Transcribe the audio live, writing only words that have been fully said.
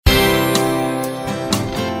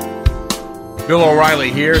Bill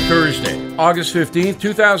O'Reilly here, Thursday, August 15th,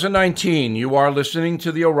 2019. You are listening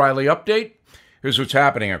to the O'Reilly Update. Here's what's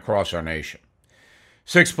happening across our nation.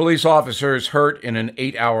 6 police officers hurt in an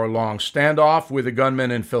 8-hour-long standoff with a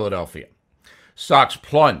gunman in Philadelphia. Stocks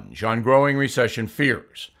plunge on growing recession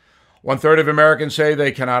fears. 1/3 of Americans say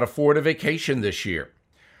they cannot afford a vacation this year.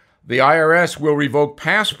 The IRS will revoke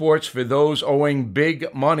passports for those owing big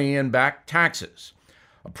money in back taxes.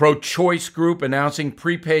 A pro-choice group announcing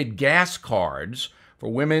prepaid gas cards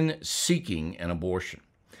for women seeking an abortion.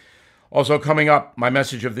 Also coming up, my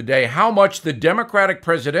message of the day, how much the Democratic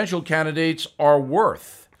presidential candidates are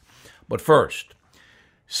worth. But first,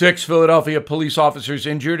 6 Philadelphia police officers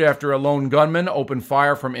injured after a lone gunman opened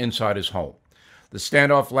fire from inside his home. The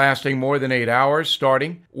standoff lasting more than 8 hours,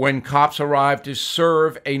 starting when cops arrived to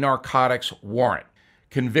serve a narcotics warrant.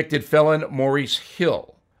 Convicted felon Maurice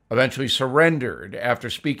Hill eventually surrendered after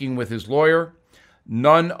speaking with his lawyer.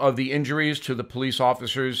 None of the injuries to the police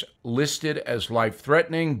officers listed as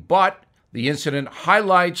life-threatening, but the incident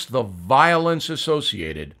highlights the violence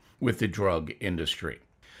associated with the drug industry.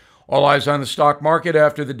 All eyes on the stock market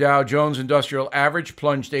after the Dow Jones Industrial Average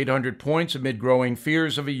plunged 800 points amid growing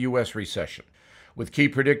fears of a U.S. recession, with key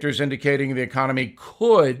predictors indicating the economy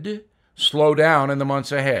could slow down in the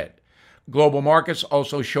months ahead. Global markets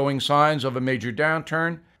also showing signs of a major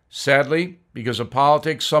downturn. Sadly, because of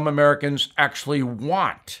politics, some Americans actually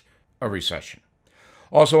want a recession.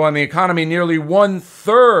 Also on the economy, nearly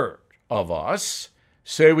 1/3 of us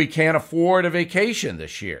say we can't afford a vacation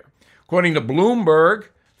this year. According to Bloomberg,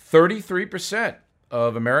 33%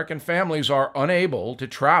 of American families are unable to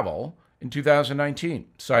travel in 2019,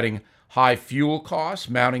 citing high fuel costs,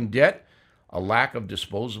 mounting debt, a lack of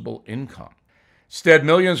disposable income. Instead,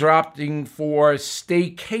 millions are opting for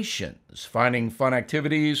staycations, finding fun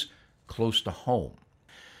activities close to home.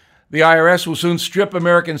 The IRS will soon strip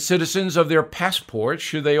American citizens of their passports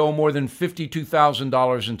should they owe more than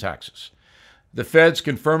 $52,000 in taxes. The Fed's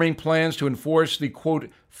confirming plans to enforce the, quote,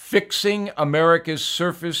 Fixing America's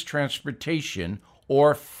Surface Transportation,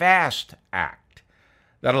 or FAST Act,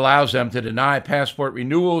 that allows them to deny passport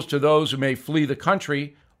renewals to those who may flee the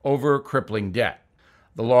country over crippling debt.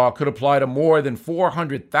 The law could apply to more than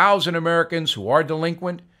 400,000 Americans who are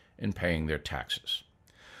delinquent in paying their taxes.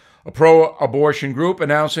 A pro-abortion group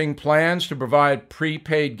announcing plans to provide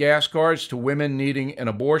prepaid gas cards to women needing an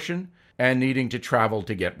abortion and needing to travel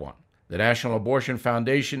to get one. The National Abortion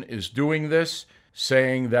Foundation is doing this,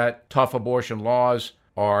 saying that tough abortion laws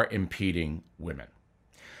are impeding women.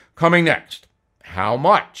 Coming next, how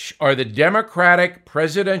much are the Democratic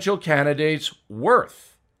presidential candidates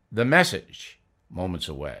worth? The message moments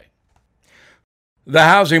away. The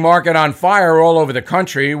housing market on fire all over the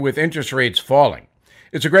country with interest rates falling.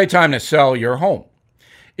 It's a great time to sell your home.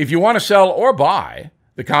 If you want to sell or buy,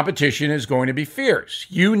 the competition is going to be fierce.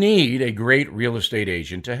 You need a great real estate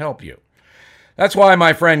agent to help you. That's why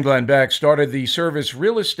my friend Glenn Beck started the service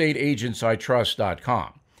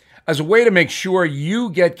realestateagentsitrust.com as a way to make sure you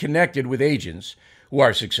get connected with agents who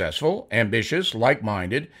are successful, ambitious,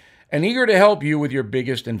 like-minded, and eager to help you with your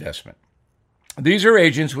biggest investment. These are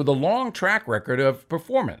agents with a long track record of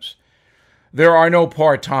performance. There are no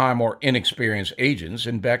part-time or inexperienced agents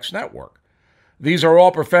in Beck's network. These are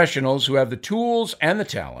all professionals who have the tools and the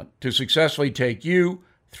talent to successfully take you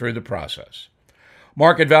through the process.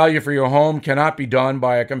 Market value for your home cannot be done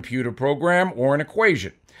by a computer program or an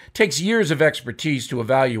equation. It takes years of expertise to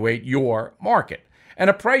evaluate your market and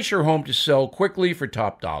to price your home to sell quickly for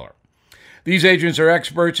top dollar. These agents are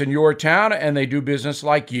experts in your town, and they do business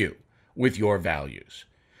like you, with your values.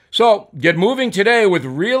 So get moving today with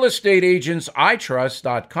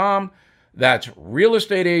realestateagentsitrust.com. That's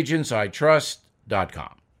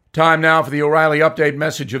realestateagentsitrust.com. Time now for the O'Reilly Update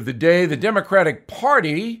message of the day. The Democratic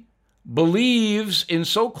Party believes in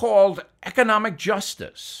so-called economic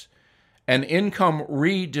justice and income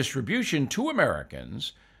redistribution to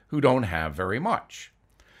Americans who don't have very much.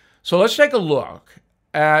 So let's take a look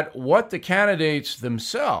at what the candidates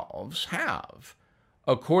themselves have,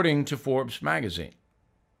 according to Forbes magazine.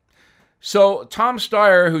 So Tom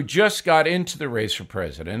Steyer, who just got into the race for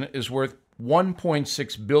president, is worth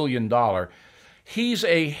 $1.6 billion. He's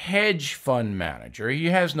a hedge fund manager. He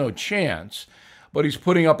has no chance, but he's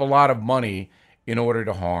putting up a lot of money in order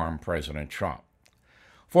to harm President Trump.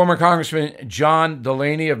 Former Congressman John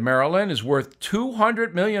Delaney of Maryland is worth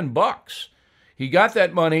 $200 million. He got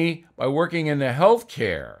that money by working in the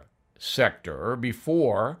healthcare sector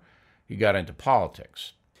before he got into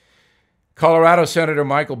politics. Colorado Senator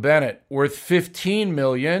Michael Bennet, worth $15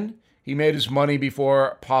 million. He made his money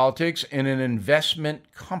before politics in an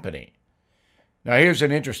investment company. Now, here's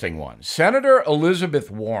an interesting one. Senator Elizabeth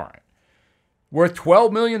Warren worth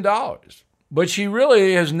 $12 million. But she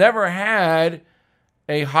really has never had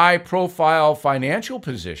a high-profile financial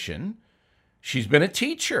position. She's been a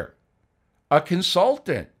teacher, a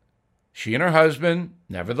consultant. She and her husband,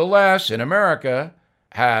 nevertheless, in America,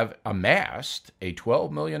 have amassed a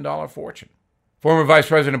 $12 million fortune. Former Vice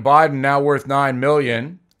President Biden, now worth $9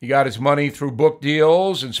 million. He got his money through book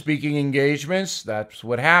deals and speaking engagements. That's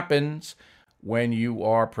what happens when you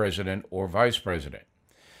are president or vice president.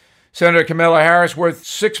 Senator Kamala Harris, worth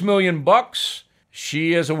 $6 million.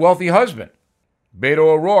 She has a wealthy husband, Beto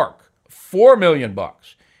O'Rourke, $4 million.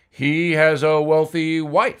 He has a wealthy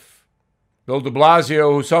wife. Bill de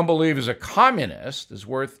Blasio, who some believe is a communist, is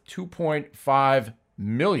worth $2.5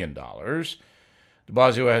 million. De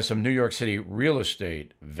Blasio has some New York City real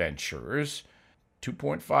estate ventures.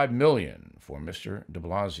 $2.5 million for Mr. de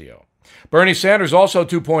Blasio. Bernie Sanders, also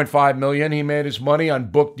 $2.5 million. He made his money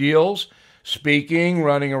on book deals, speaking,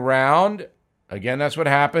 running around. Again, that's what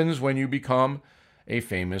happens when you become a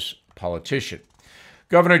famous politician.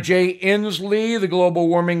 Governor Jay Inslee, the global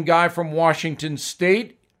warming guy from Washington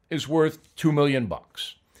State, is worth $2 million.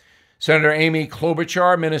 Senator Amy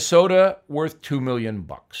Klobuchar, Minnesota, worth $2 million.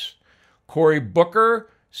 Cory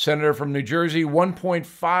Booker, senator from New Jersey,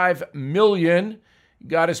 $1.5 million.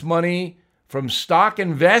 Got his money from stock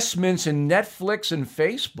investments in Netflix and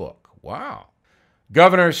Facebook. Wow.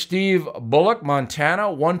 Governor Steve Bullock, Montana,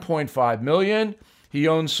 $1.5 million. He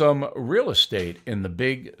owns some real estate in the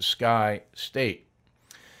Big Sky State.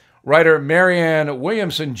 Writer Marianne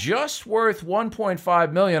Williamson, just worth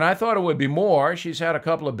 $1.5 million. I thought it would be more. She's had a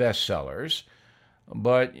couple of bestsellers.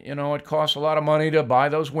 But, it costs a lot of money to buy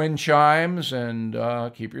those wind chimes and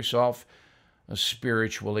keep yourself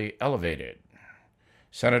spiritually elevated.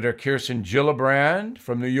 Senator Kirsten Gillibrand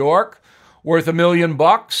from New York, worth $1 million.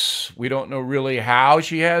 We don't know really how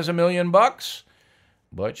she has $1 million, but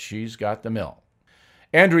she's got the mill.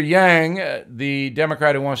 Andrew Yang, the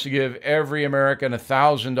Democrat who wants to give every American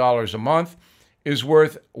 $1,000 a month, is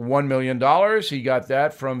worth $1 million. He got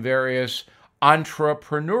that from various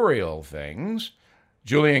entrepreneurial things.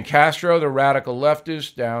 Julian Castro, the radical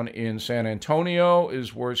leftist down in San Antonio,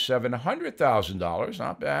 is worth $700,000.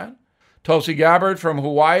 Not bad. Tulsi Gabbard from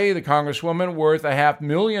Hawaii, the congresswoman, worth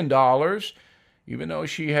 $500,000, even though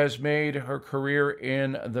she has made her career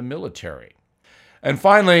in the military. And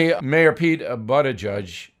finally, Mayor Pete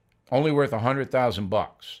Buttigieg, only worth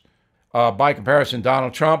 $100,000. By comparison,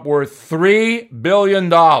 Donald Trump worth $3 billion.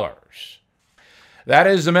 That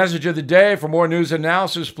is the message of the day. For more news and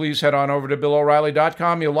analysis, please head on over to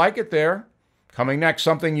BillO'Reilly.com. You'll like it there. Coming next,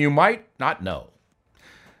 something you might not know.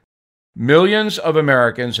 Millions of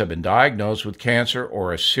Americans have been diagnosed with cancer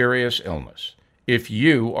or a serious illness. If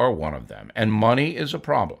you are one of them and money is a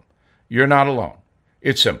problem, you're not alone.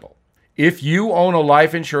 It's simple. If you own a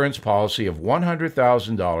life insurance policy of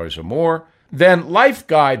 $100,000 or more, then Life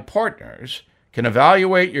Guide Partners can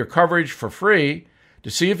evaluate your coverage for free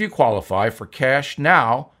to see if you qualify for cash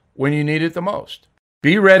now when you need it the most.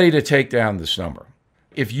 Be ready to take down this number.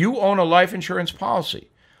 If you own a life insurance policy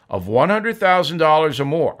of $100,000 or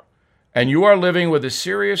more and you are living with a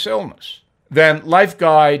serious illness, then Life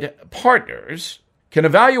Guide Partners can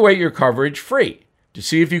evaluate your coverage free to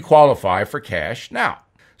see if you qualify for cash now.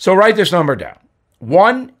 So write this number down,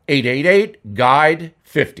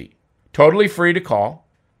 1-888-GUIDE-50. Totally free to call.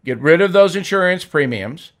 Get rid of those insurance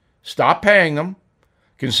premiums. Stop paying them.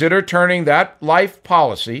 Consider turning that life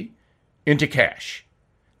policy into cash.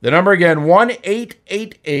 The number again,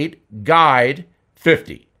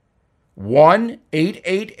 1-888-GUIDE-50.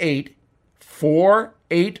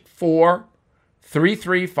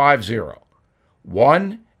 1-888-484-3350.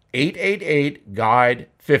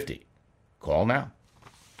 1-888-GUIDE-50. Call now.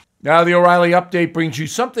 Now, the O'Reilly Update brings you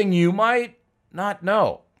something you might not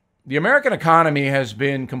know. The American economy has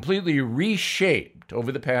been completely reshaped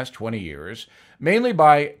over the past 20 years, mainly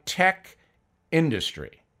by tech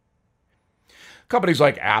industry. Companies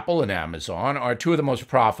like Apple and Amazon are two of the most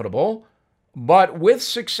profitable, but with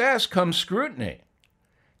success comes scrutiny.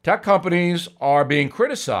 Tech companies are being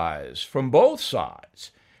criticized from both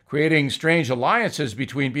sides, creating strange alliances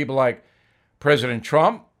between people like President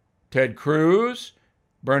Trump, Ted Cruz,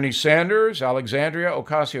 Bernie Sanders, Alexandria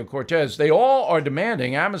Ocasio-Cortez. They all are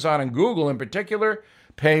demanding Amazon and Google in particular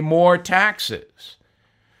pay more taxes.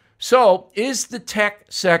 So, is the tech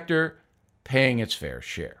sector paying its fair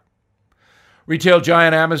share? Retail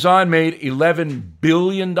giant Amazon made $11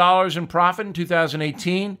 billion in profit in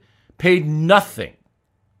 2018, paid nothing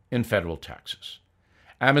in federal taxes.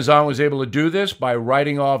 Amazon was able to do this by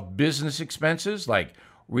writing off business expenses like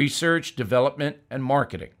research, development, and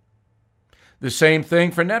marketing. The same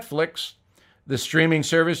thing for Netflix. The streaming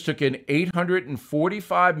service took in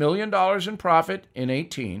 $845 million in profit in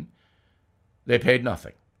 2018. They paid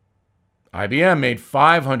nothing. IBM made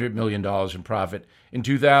 $500 million in profit in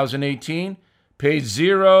 2018, paid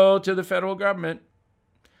zero to the federal government.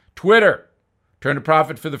 Twitter turned a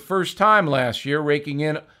profit for the first time last year, raking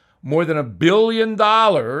in more than $1 billion,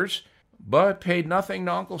 but paid nothing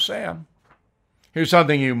to Uncle Sam. Here's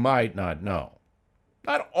something you might not know.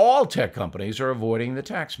 Not all tech companies are avoiding the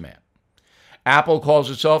tax man. Apple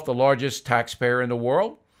calls itself the largest taxpayer in the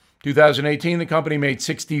world. 2018, the company made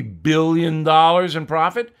 $60 billion in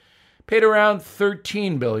profit, paid around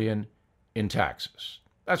 $13 billion in taxes.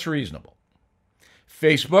 That's reasonable.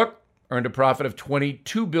 Facebook earned a profit of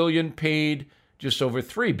 $22 billion, paid just over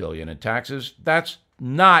 $3 billion in taxes. That's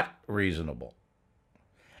not reasonable.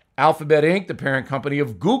 Alphabet Inc., the parent company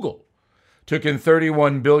of Google, took in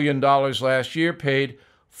 $31 billion last year, paid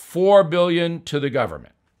 $4 billion to the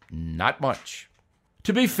government. Not much.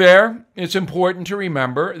 To be fair, it's important to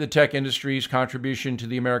remember the tech industry's contribution to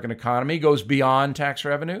the American economy goes beyond tax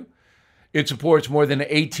revenue. It supports more than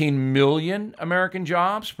 18 million American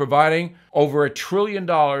jobs, providing over $1 trillion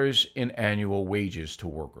in annual wages to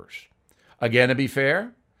workers. Again, to be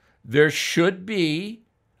fair, there should be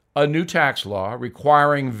a new tax law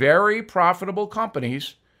requiring very profitable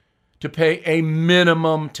companies to pay a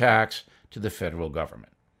minimum tax to the federal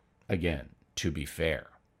government. Again, to be fair.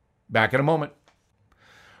 Back in a moment.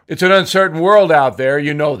 It's an uncertain world out there,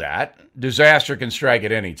 you know that. Disaster can strike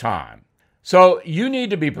at any time. So you need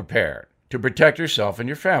to be prepared to protect yourself and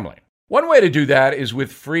your family. One way to do that is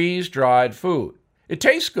with freeze-dried food. It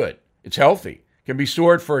tastes good. It's healthy. Can be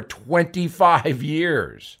stored for 25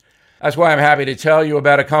 years. That's why I'm happy to tell you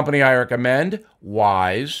about a company I recommend,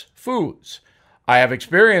 Wise Foods. I have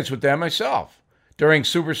experience with them myself. During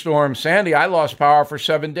Superstorm Sandy, I lost power for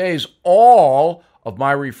 7 days. All of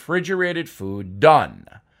my refrigerated food done.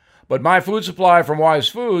 But my food supply from Wise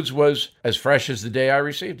Foods was as fresh as the day I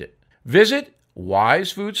received it. Visit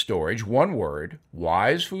Wise Food Storage, one word,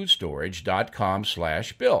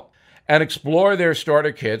 wisefoodstorage.com/Bill, and explore their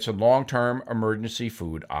starter kits and long-term emergency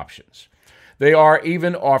food options. They are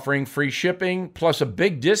even offering free shipping plus a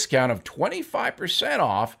big discount of 25%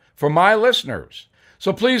 off for my listeners.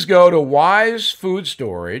 So please go to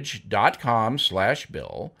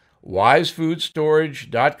wisefoodstorage.com/Bill,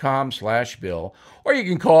 wisefoodstorage.com/Bill, or you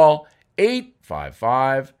can call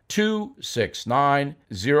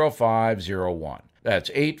 855-269-0501.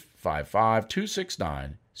 That's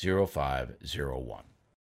 855-269-0501.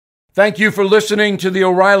 Thank you for listening to the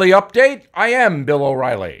O'Reilly Update. I am Bill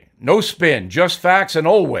O'Reilly. No spin, just facts, and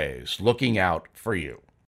always looking out for you.